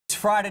It's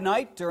Friday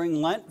night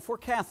during Lent for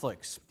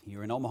Catholics.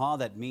 Here in Omaha,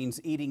 that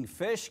means eating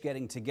fish,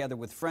 getting together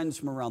with friends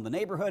from around the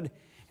neighborhood,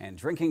 and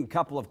drinking a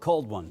couple of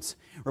cold ones.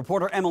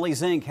 Reporter Emily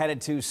Zink headed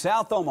to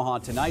South Omaha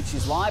tonight.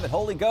 She's live at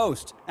Holy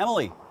Ghost.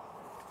 Emily.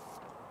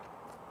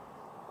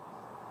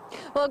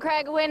 Well,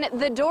 Craig, when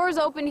the doors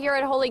opened here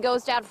at Holy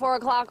Ghost at 4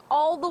 o'clock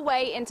all the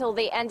way until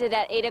they ended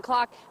at 8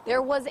 o'clock,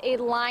 there was a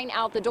line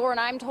out the door, and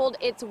I'm told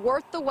it's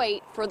worth the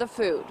wait for the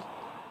food.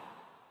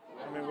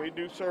 I mean, we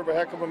do serve a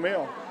heck of a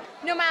meal.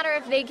 No matter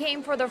if they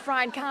came for the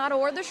fried cod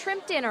or the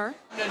shrimp dinner,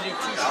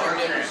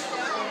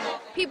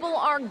 people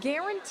are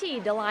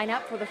guaranteed to line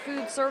up for the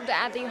food served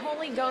at the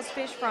Holy Ghost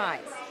fish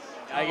fries.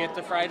 I get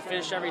the fried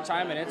fish every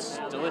time, and it's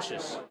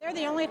delicious. They're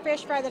the only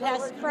fish fry that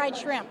has fried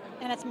shrimp,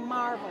 and it's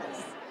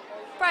marvelous.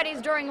 Fridays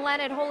during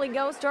Lent at Holy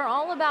Ghost are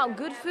all about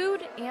good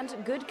food and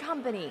good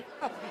company.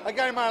 I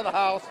got him out of the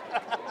house.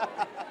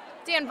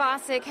 Dan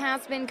Vosick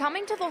has been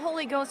coming to the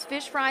Holy Ghost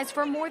fish fries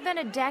for more than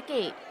a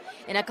decade.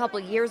 And a couple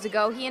years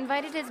ago, he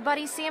invited his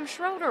buddy Sam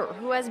Schroeder,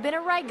 who has been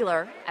a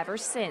regular ever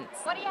since.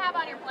 What do you have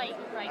on your plate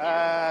right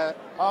now?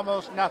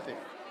 Almost nothing.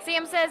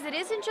 Sam says it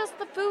isn't just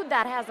the food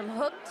that has him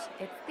hooked,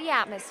 it's the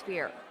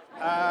atmosphere.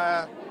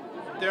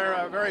 They're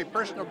a very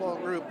personable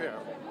group here.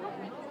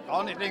 The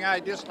only thing I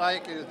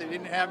dislike is they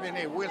didn't have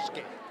any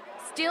whiskey.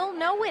 Still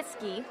no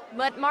whiskey,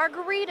 but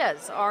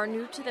margaritas are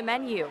new to the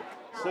menu.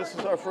 This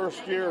is our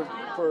first year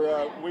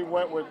we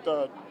went with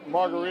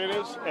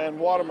margaritas and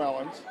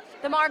watermelons.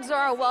 The margs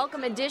are a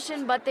welcome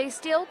addition, but they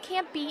still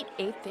can't beat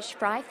a fish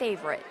fry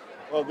favorite.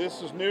 Well,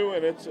 this is new,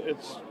 and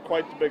it's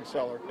quite the big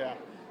seller, yeah.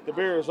 The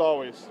beer is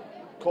always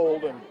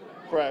cold and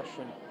fresh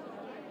and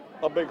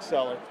a big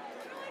seller.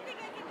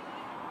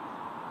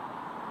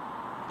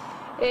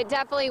 It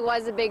definitely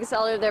was a big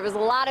seller. There was a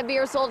lot of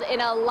beer sold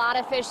and a lot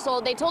of fish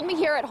sold. They told me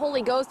here at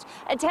Holy Ghost,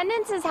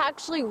 attendance has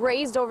actually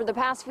raised over the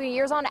past few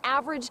years. On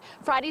average,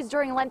 Fridays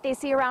during Lent, they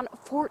see around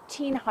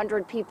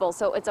 1,400 people.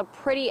 So it's a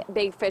pretty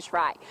big fish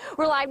fry.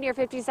 We're live near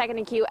 52nd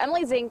and Q.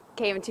 Emily Zink,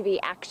 KMTV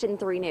Action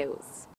 3 News.